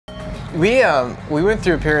We went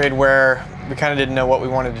through a period where we kind of didn't know what we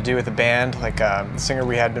wanted to do with the band. Like the singer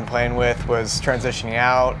we had been playing with was transitioning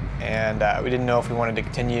out, and we didn't know if we wanted to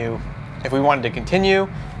continue. If we wanted to continue,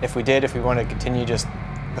 if we wanted to continue just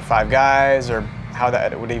the 5 guys, or how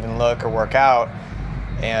that would even look or work out.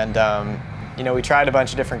 And you know, we tried a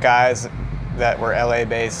bunch of different guys that were LA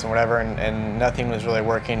based and whatever, and nothing was really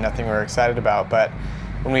working, nothing we were excited about. But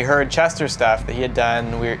when we heard Chester's stuff that he had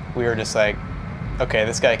done, we were just like, okay,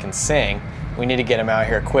 this guy can sing. We need to get him out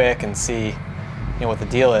here quick and see, you know, what the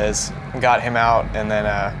deal is. And got him out, and then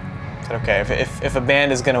said, okay, if a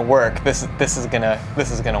band is gonna work, this is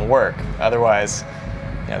gonna work. Otherwise,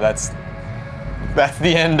 you know, that's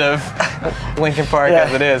the end of Linkin Park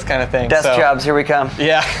as it is, kind of thing. Desk jobs, here we come.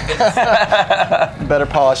 Yeah. Better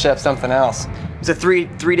polish up something else. It's a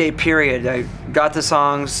three-day period. I got the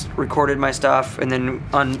songs, recorded my stuff, and then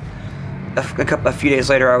on a few days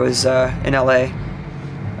later, I was in LA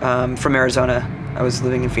from Arizona. I was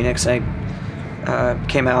living in Phoenix. I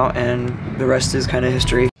came out, and the rest is kind of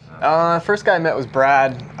history. First guy I met was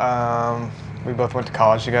Brad. We both went to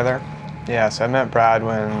college together. Yeah, so I met Brad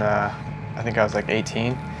when I think I was like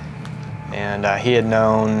 18, and he had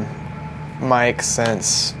known Mike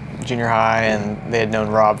since junior high, and they had known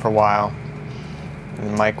Rob for a while.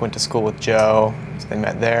 And Mike went to school with Joe, so they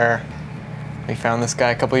met there. We found this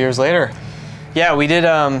guy a couple years later. Yeah, we did.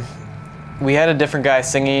 We had a different guy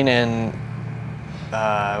singing, and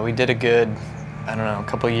we did a good, I don't know, a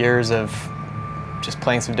couple years of just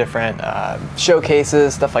playing some different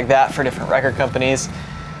showcases, stuff like that for different record companies.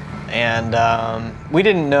 And we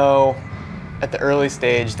didn't know at the early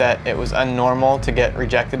stage that it was unnormal to get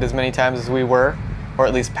rejected as many times as we were, or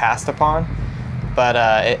at least passed upon. But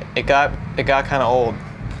it got kind of old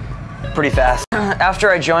pretty fast. After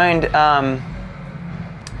I joined,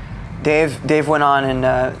 Dave went on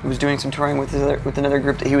and was doing some touring with another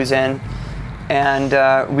group that he was in, and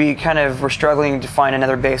we kind of were struggling to find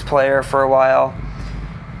another bass player for a while.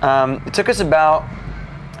 It took us about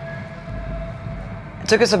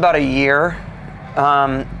a year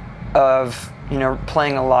of, you know,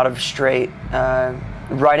 playing a lot of straight,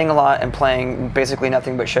 writing a lot and playing basically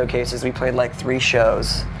nothing but showcases. We played like 3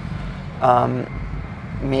 shows,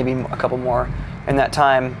 maybe a couple more in that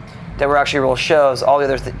time that were actually real shows. All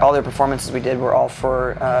the other performances we did were all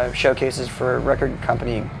for showcases for record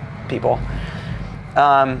company people.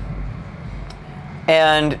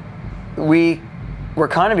 And we were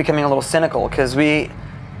kind of becoming a little cynical, because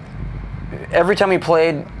every time we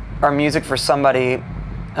played our music for somebody,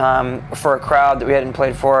 for a crowd that we hadn't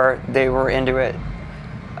played for, they were into it.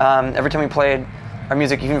 Every time we played our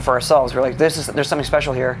music, even for ourselves, we were like, there's something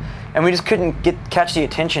special here. And we just couldn't catch the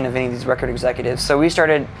attention of any of these record executives. So we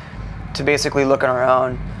started to basically look on our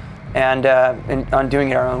own and on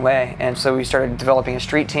doing it our own way. And so we started developing a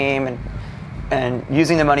street team and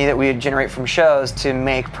using the money that we would generate from shows to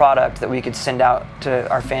make product that we could send out to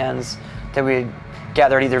our fans that we had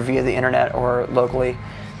gathered either via the internet or locally.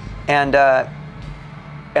 And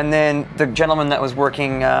then the gentleman that was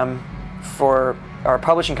working for our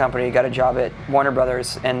publishing company got a job at Warner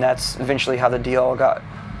Brothers, and that's eventually how the deal got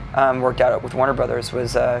worked out with Warner Brothers.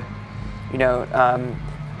 Was you know,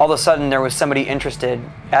 all of a sudden there was somebody interested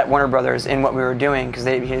at Warner Brothers in what we were doing, because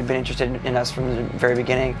he had been interested in us from the very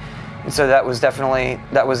beginning. And so that was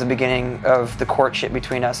the beginning of the courtship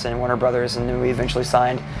between us and Warner Brothers, and then we eventually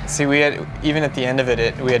signed. See, we had, even at the end of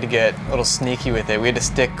it, we had to get a little sneaky with it. We had to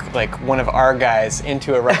stick like one of our guys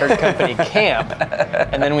into a record company camp,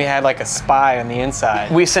 and then we had like a spy on the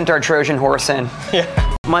inside. We sent our Trojan horse in.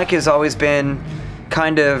 Yeah. Mike has always been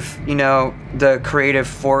kind of, you know, the creative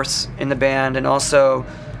force in the band, and also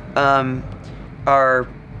our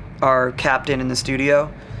captain in the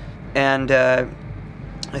studio. And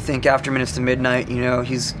I think after Minutes to Midnight, you know,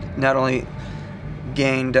 he's not only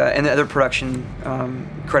gained, and the other production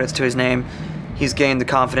credits to his name, he's gained the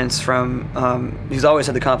confidence from, he's always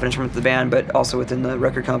had the confidence from the band, but also within the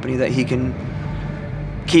record company, that he can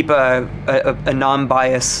keep a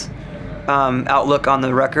non-bias outlook on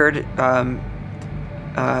the record.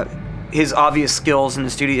 His obvious skills in the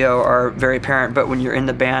studio are very apparent, but when you're in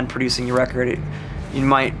the band producing your record, you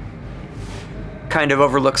might kind of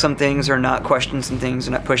overlook some things or not question some things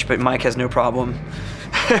or not push, but Mike has no problem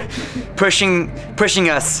pushing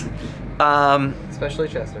us. Especially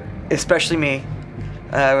Chester. Especially me.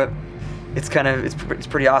 It's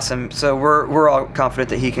pretty awesome. So we're all confident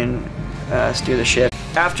that he can steer the ship.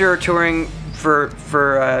 After touring for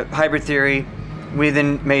Hybrid Theory, we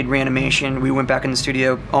then made Reanimation. We went back in the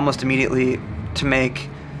studio almost immediately to make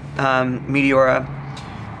Meteora.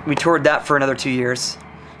 We toured that for another 2 years.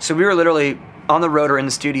 So we were literally on the road or in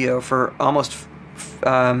the studio for almost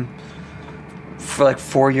for like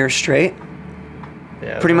 4 years straight.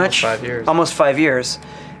 Yeah, pretty much 5 years. Almost 5 years.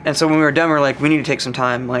 And so when we were done, we were like, we need to take some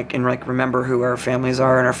time, like, and like remember who our families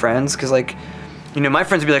are and our friends, because like, you know, my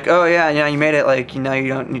friends would be like, oh yeah, you made it, like, you know, you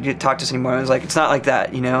don't need to talk to us anymore. I was like, it's not like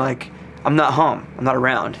that, you know, like, I'm not home, I'm not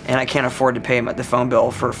around, and I can't afford to pay the phone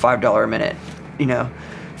bill for $5 a minute, you know,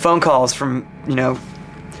 phone calls from, you know,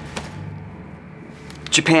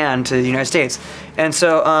 Japan to the United States. And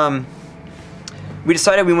so we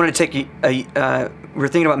decided we wanted to take we were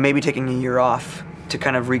thinking about maybe taking a year off to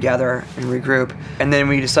kind of regather and regroup. And then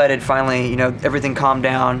we decided finally, you know, everything calmed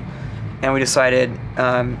down, and we decided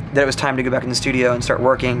that it was time to go back in the studio and start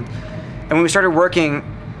working. And when we started working,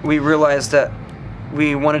 we realized that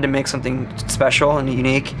we wanted to make something special and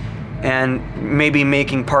unique, and maybe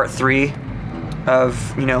making part 3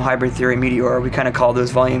 of, you know, Hybrid Theory Meteor. We kind of called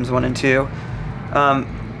those volumes 1 and 2.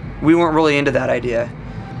 We weren't really into that idea.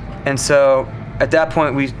 And so at that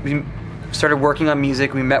point, we started working on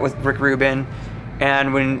music. We met with Rick Rubin,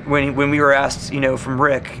 and when we were asked, you know, from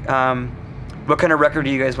Rick, what kind of record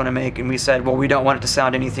do you guys want to make? And we said, well, we don't want it to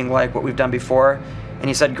sound anything like what we've done before. And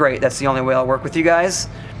he said, great, that's the only way I'll work with you guys.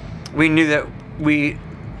 We knew that we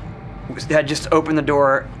had just opened the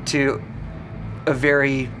door to a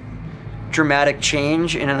very dramatic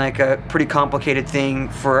change and like a pretty complicated thing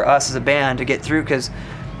for us as a band to get through, because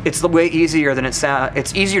it's way easier than it sounds.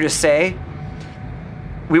 It's easier to say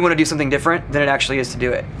we want to do something different than it actually is to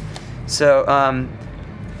do it. So,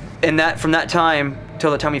 and that from that time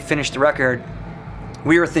till the time we finished the record,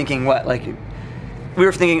 we were thinking okay,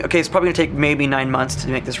 it's probably gonna take maybe 9 months to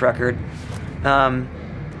make this record.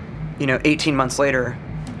 You know, 18 months later,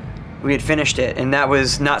 we had finished it, and that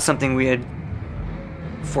was not something we had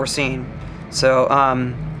foreseen. So,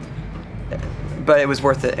 but it was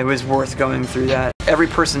worth it. It was worth going through that. Every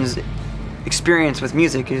person's experience with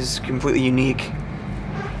music is completely unique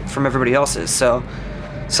from everybody else's. So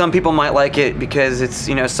some people might like it because it's,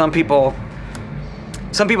 you know, some people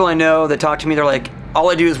I know that talk to me, they're like, all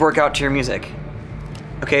I do is work out to your music.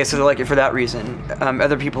 Okay, so they like it for that reason.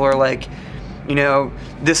 Other people are like, you know,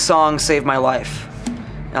 this song saved my life,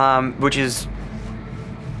 which is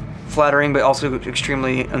flattering but also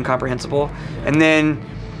extremely incomprehensible. And then,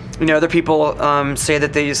 you know, other people say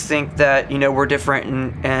that they just think that, you know, we're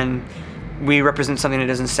different and we represent something that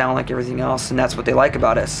doesn't sound like everything else, and that's what they like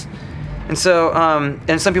about us. And so,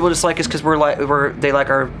 and some people just like us because they like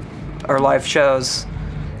our live shows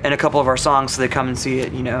and a couple of our songs, so they come and see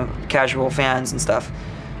it, you know, casual fans and stuff.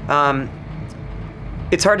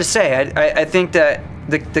 It's hard to say. I think that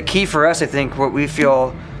the key for us, I think, what we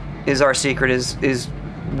feel is our secret is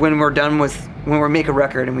when we make a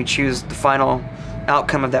record and we choose the final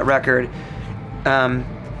outcome of that record,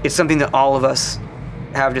 it's something that all of us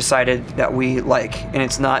have decided that we like, and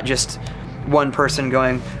it's not just one person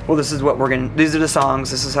going, well, this is what these are the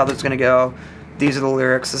songs, this is how it's gonna go, these are the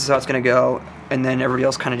lyrics, this is how it's gonna go, and then everybody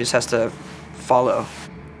else kind of just has to follow.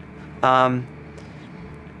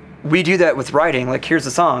 We do that with writing, like, here's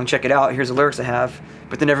the song, check it out, here's the lyrics I have,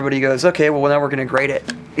 but then everybody goes, okay, well, now we're gonna grade it,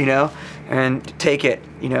 you know, and take it,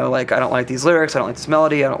 you know, like, I don't like these lyrics, I don't like this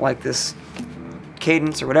melody, I don't like this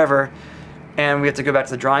cadence or whatever, and we have to go back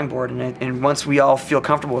to the drawing board, and once we all feel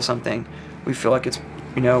comfortable with something, we feel like it's,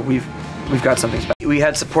 you know, we've got something special. We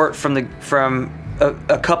had support from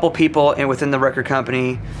a couple people within the record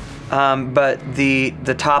company, but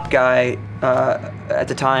the top guy at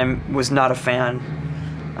the time was not a fan.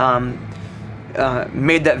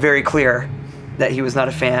 Made that very clear that he was not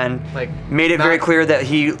a fan. Made it very clear that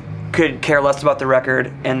he could care less about the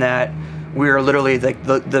record, and that we were literally like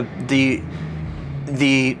the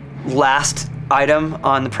last item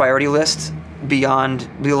on the priority list,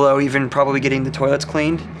 below even probably getting the toilets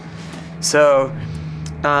cleaned. So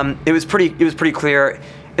it was pretty clear.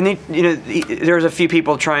 And then, you know, there was a few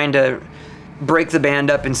people trying to break the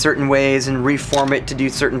band up in certain ways and reform it to do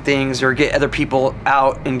certain things, or get other people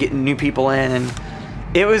out and get new people in, and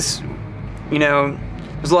it was, you know,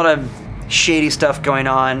 there's a lot of shady stuff going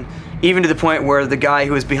on, even to the point where the guy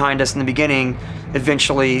who was behind us in the beginning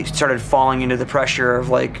eventually started falling into the pressure of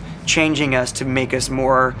like changing us to make us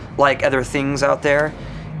more like other things out there.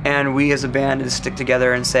 And we as a band had to stick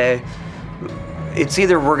together and say, it's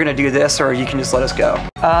either we're gonna do this or you can just let us go.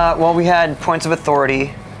 Well, we had points of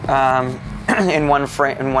authority in one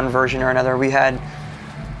version or another. We had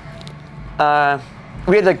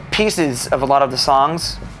like pieces of a lot of the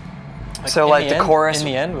songs. So like the chorus in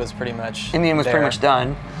the end was pretty much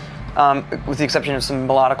done, with the exception of some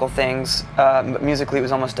melodical things. But musically, it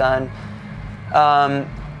was almost done.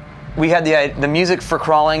 We had the music for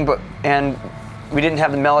Crawling, and we didn't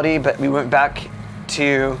have the melody, but we went back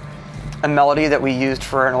to a melody that we used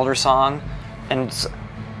for an older song, and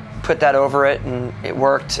put that over it, and it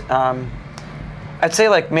worked. I'd say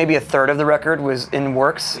like maybe a third of the record was in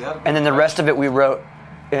works, and then the rest of it we wrote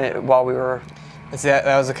while we were.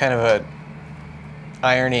 That was a kind of a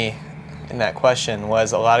irony in that question,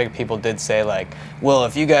 was a lot of people did say like, well,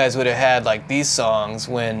 if you guys would have had like these songs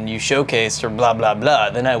when you showcased or blah blah blah,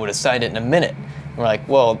 then I would have signed it in a minute. And we're like,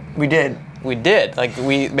 well, we did. Like,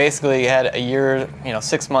 we basically had a year,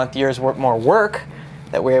 6 years more work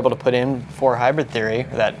that we were able to put in for Hybrid Theory,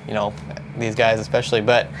 that, these guys especially,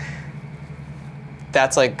 but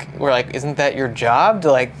that's like, we're like, isn't that your job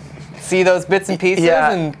to like see those bits and pieces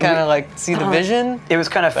and kind of like see the vision? It was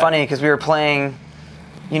kind of funny because we were playing,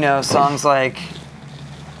 songs like,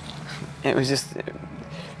 it was just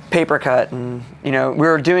Paper Cut, and we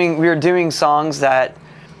were doing songs that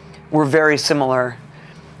were very similar,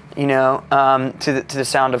 to the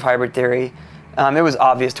sound of Hybrid Theory. It was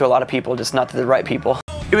obvious to a lot of people, just not to the right people.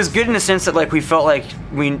 It was good in the sense that like we felt like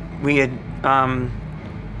we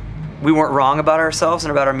weren't wrong about ourselves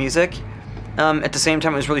and about our music. At the same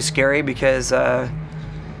time, it was really scary because, as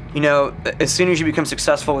soon as you become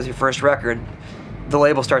successful with your first record, the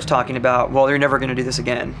label starts talking about, well, you're never going to do this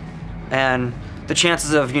again. And the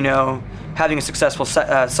chances of, having a successful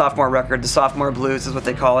sophomore record, the sophomore blues is what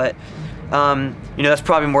they call it, that's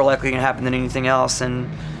probably more likely going to happen than anything else. And,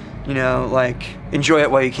 like, enjoy it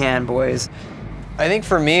while you can, boys. I think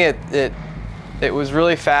for me, it was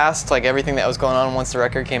really fast, like everything that was going on once the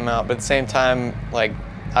record came out, but at the same time, like,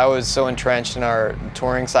 I was so entrenched in our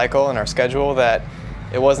touring cycle and our schedule that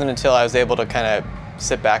it wasn't until I was able to kind of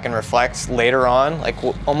sit back and reflect later on, like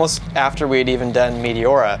almost after we had even done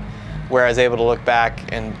Meteora, where I was able to look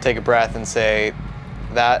back and take a breath and say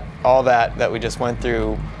that all that we just went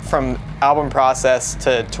through, from album process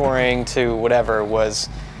to touring to whatever, was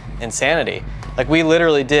insanity. Like, we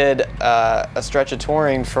literally did a stretch of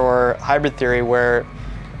touring for Hybrid Theory where,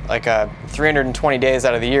 like, 320 days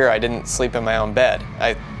out of the year, I didn't sleep in my own bed.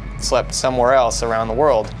 I slept somewhere else around the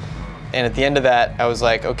world. And at the end of that, I was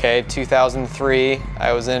like, okay, 2003,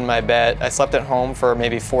 I was in my bed. I slept at home for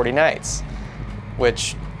maybe 40 nights,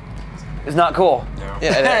 which is not cool. No.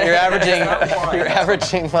 Yeah, you're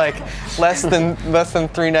averaging like less than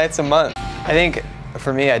 3 nights a month. I think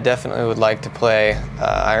for me, I definitely would like to play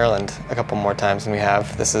Ireland a couple more times than we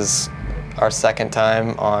have. This is our second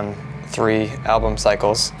time on 3 album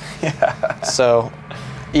cycles. Yeah. So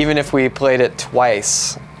even if we played it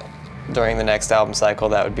twice during the next album cycle,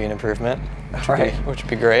 that would be an improvement, which would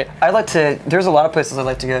be great. There's a lot of places I'd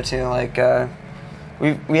like to go to. Like,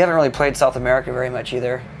 we haven't really played South America very much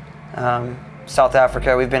either. South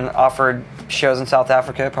Africa, we've been offered shows in South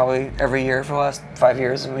Africa probably every year for the last 5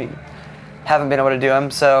 years, and we haven't been able to do them.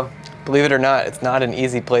 So, believe it or not, it's not an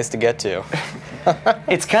easy place to get to.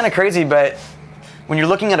 It's kind of crazy, but when you're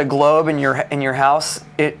looking at a globe in your house,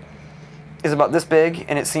 it is about this big,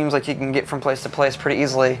 and it seems like you can get from place to place pretty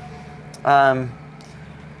easily.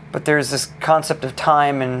 But there's this concept of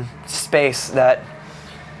time and space that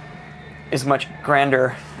is much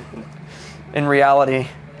grander in reality,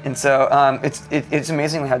 and so it's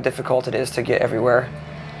amazing how difficult it is to get everywhere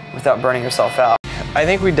without burning yourself out. I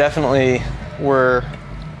think we definitely were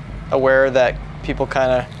aware that people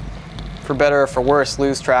kind of, for better or for worse,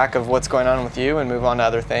 lose track of what's going on with you and move on to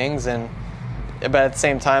other things. But at the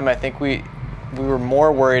same time, I think we were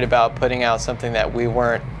more worried about putting out something that we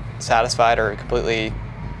weren't satisfied or completely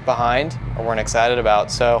behind or weren't excited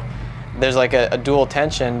about. So there's like a dual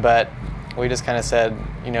tension, but we just kind of said,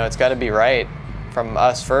 it's got to be right from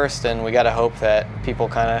us first, and we got to hope that people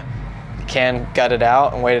kind of can gut it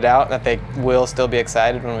out and wait it out, and that they will still be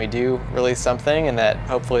excited when we do release something, and that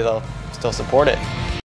hopefully they'll still support it.